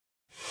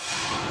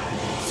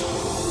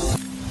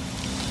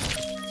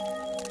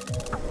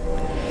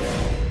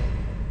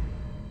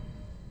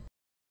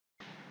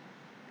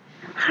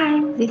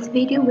this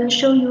video will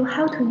show you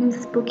how to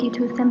use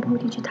Spooky2 Sample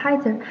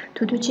Digitizer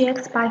to do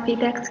GX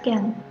biofeedback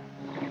scan.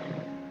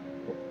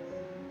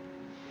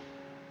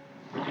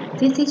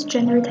 This is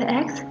Generator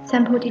X,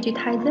 Sample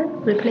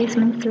Digitizer,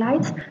 Replacement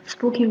Slides,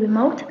 Spooky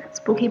Remote,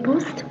 Spooky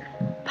Boost,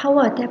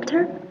 Power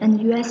Adapter, and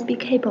USB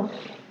cable.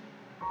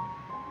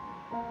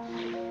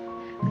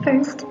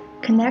 First,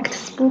 connect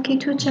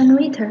Spooky2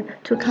 generator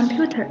to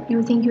computer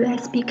using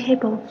USB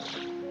cable.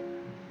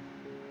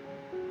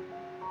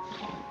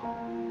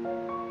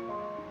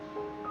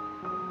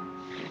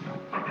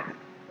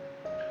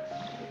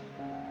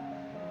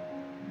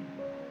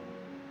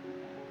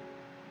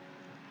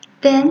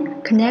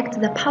 Then, connect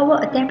the power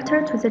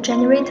adapter to the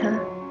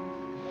generator.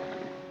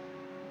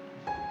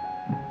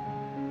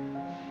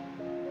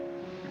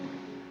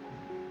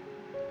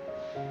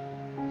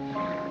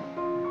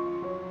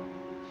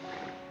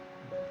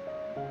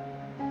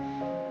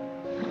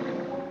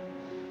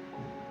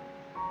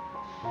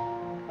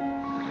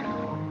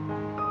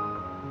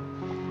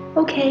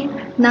 Okay,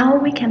 now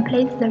we can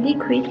place the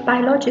liquid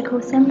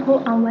biological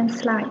sample on one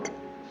slide.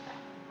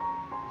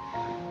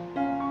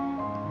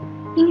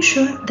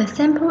 Ensure the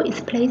sample is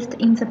placed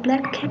in the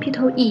black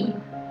capital E.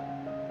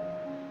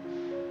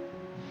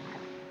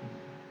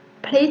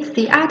 Place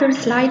the other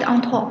slide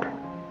on top.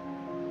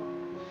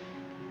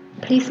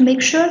 Please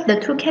make sure the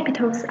two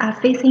capitals are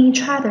facing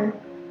each other.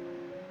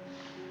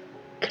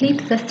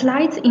 Clip the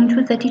slides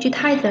into the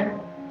digitizer.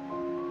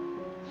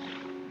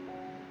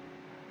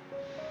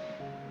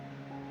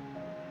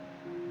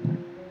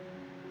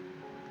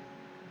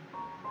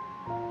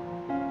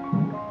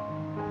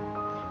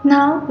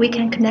 Now we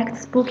can connect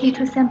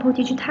Spooky2 Sample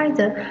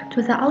Digitizer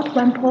to the out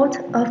one port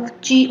of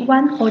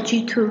G1 or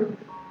G2.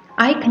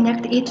 I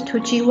connect it to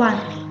G1.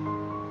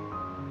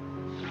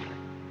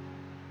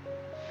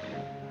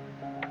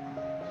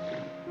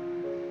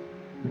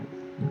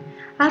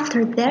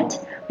 After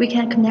that, we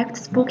can connect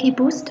Spooky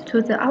Boost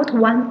to the out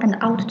 1 and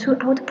out 2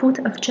 output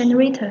of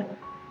generator.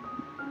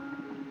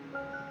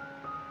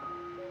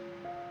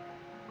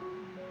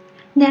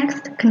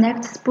 Next,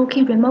 connect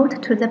Spooky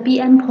Remote to the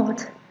BN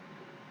port.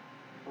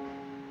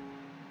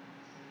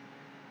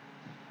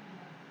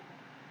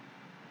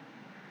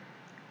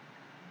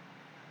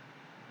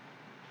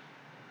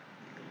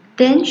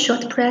 Then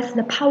short press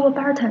the power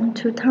button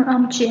to turn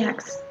on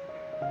GX.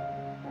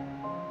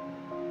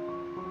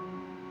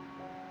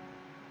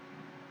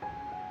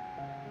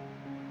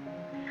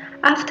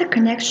 After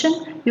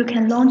connection, you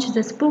can launch the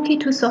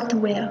Spooky2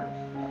 software.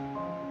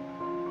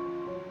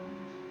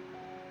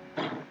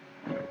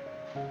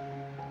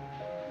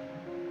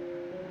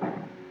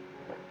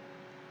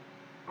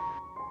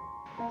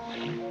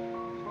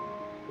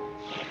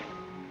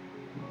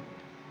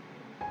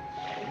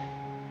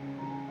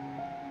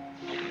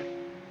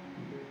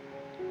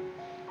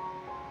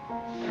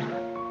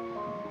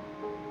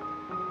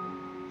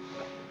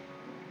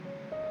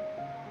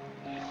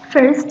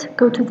 First,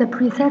 go to the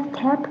Preset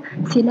tab,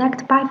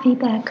 select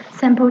Biofeedback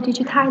Sample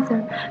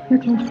Digitizer. You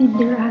can see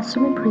there are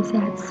 3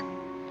 presets.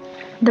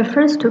 The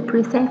first 2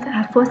 presets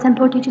are for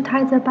Sample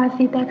Digitizer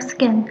Biofeedback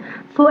Scan.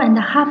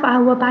 4.5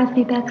 hour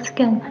Biofeedback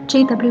Scan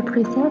JW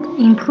preset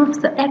improves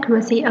the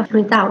accuracy of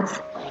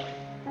results.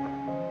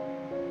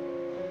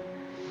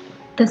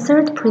 The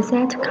third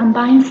preset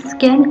combines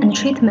scan and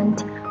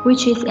treatment,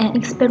 which is an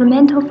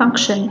experimental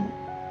function.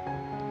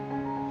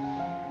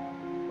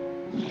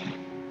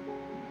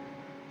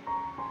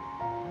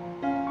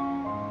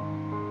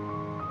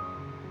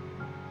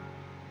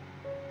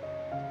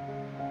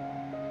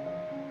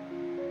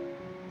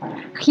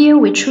 Here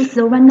we choose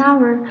the 1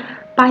 hour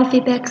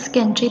biofeedback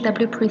scan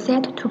JW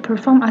preset to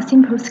perform a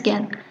simple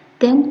scan.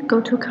 Then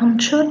go to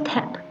Control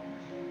tab.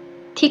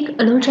 Tick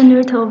Allow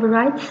Generator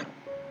Overrides.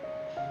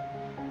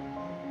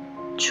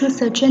 Choose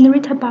the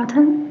Generator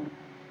button.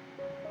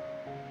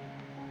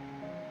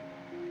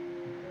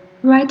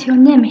 Write your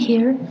name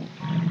here.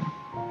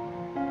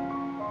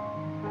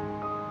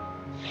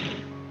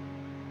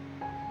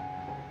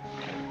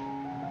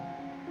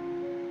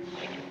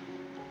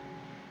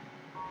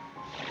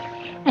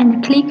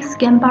 And click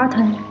Scan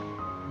button.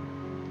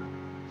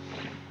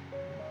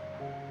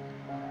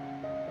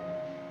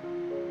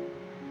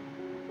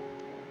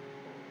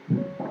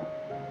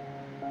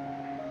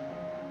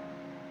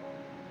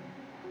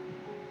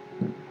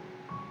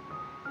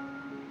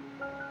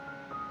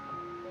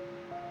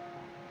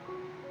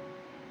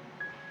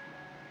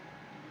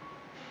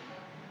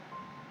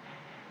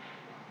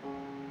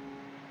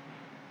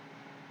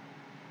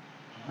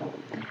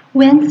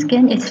 When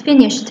scan is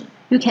finished,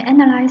 you can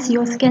analyze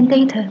your scan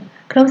data.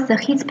 Close the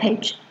Hits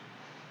page.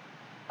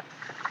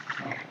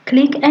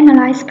 Click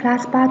Analyze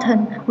Plus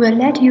button will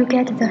let you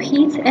get the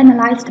hits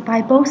analyzed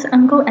by both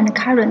angle and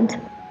current.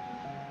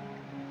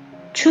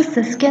 Choose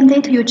the scan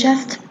data you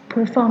just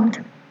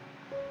performed.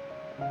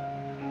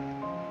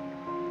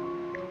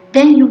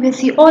 Then you will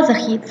see all the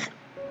hits.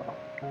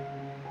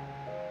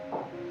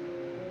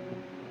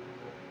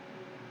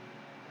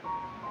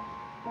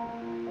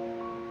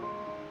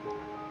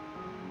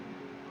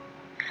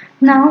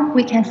 Now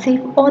we can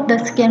save all the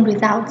scan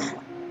results.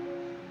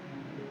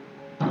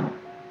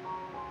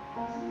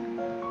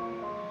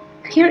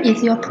 Here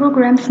is your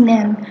program's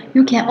name.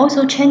 You can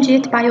also change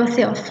it by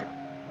yourself.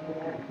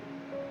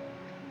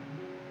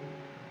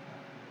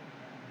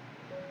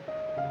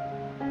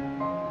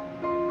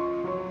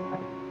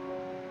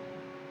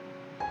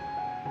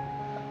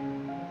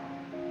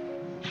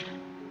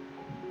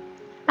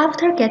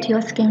 After get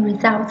your scan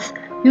results,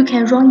 you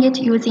can run it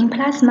using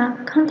Plasma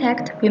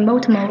Contact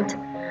Remote mode.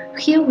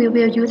 Here we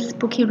will use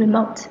Spooky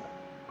Remote.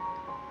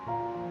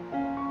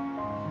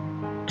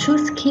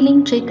 Choose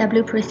Killing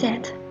JW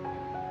preset.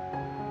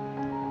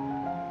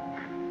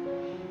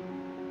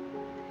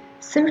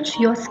 Search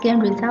your scan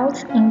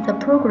results in the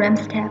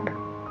Programs tab.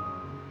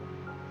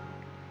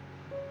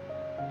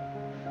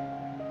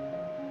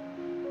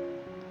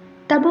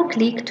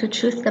 Double-click to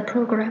choose the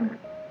program.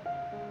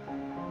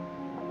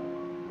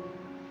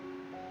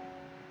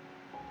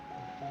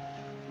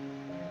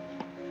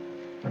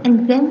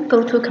 And then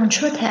go to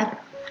Control tab.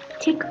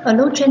 Tick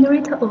Allow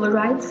Generator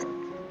Overrides.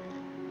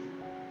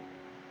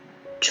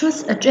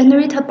 Choose a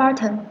Generator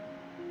button.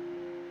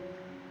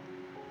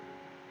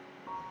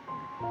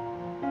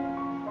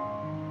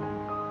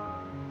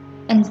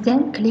 And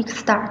then click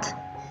Start.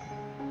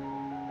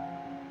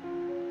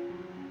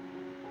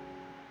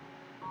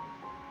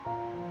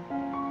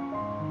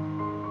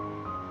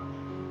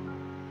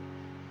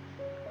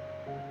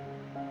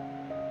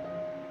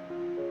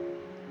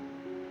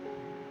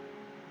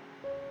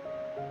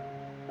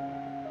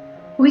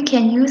 We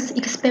can use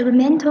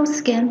Experimental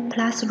Scan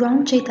plus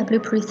Run JW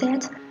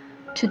preset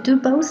to do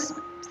both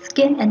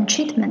scan and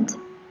treatment.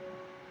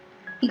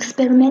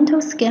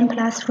 Experimental Scan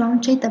plus Run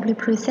JW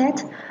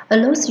preset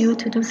allows you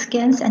to do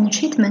scans and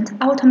treatment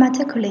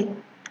automatically.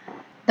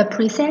 The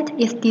preset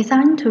is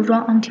designed to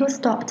run until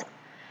stopped.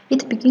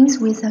 It begins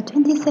with a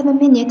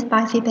 27-minute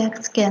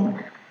biofeedback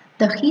scan.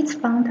 The hits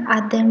found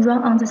are then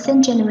run on the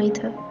same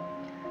generator.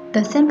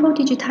 The Sample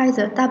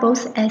Digitizer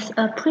doubles as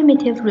a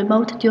primitive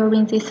remote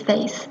during this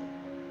phase.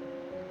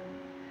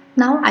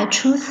 Now I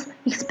choose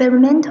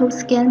Experimental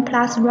Scan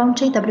plus Run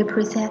JW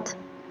preset.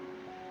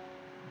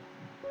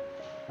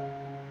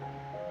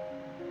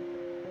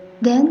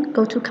 Then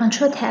go to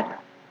Control tab.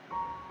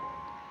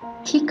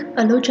 Tick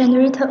Allow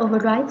Generator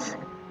Overrides.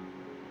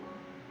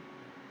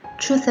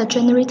 Choose a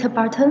Generator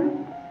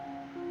button.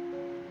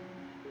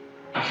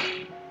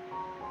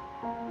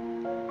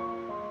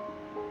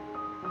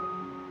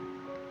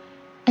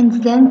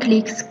 And then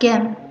click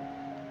Scan.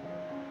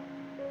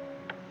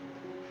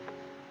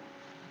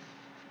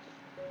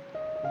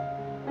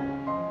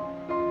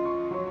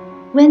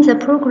 When the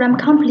program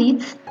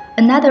completes,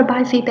 another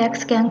biofeedback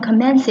scan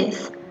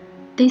commences.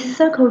 This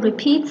circle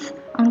repeats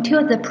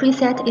until the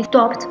preset is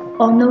stopped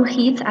or no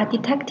hits are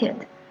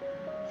detected.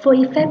 For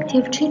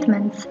effective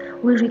treatments,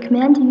 we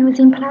recommend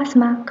using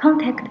Plasma,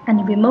 Contact,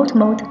 and Remote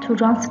mode to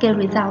run scan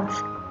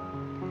results.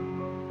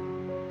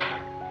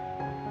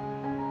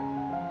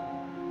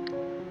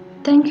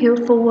 Thank you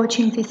for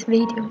watching this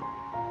video.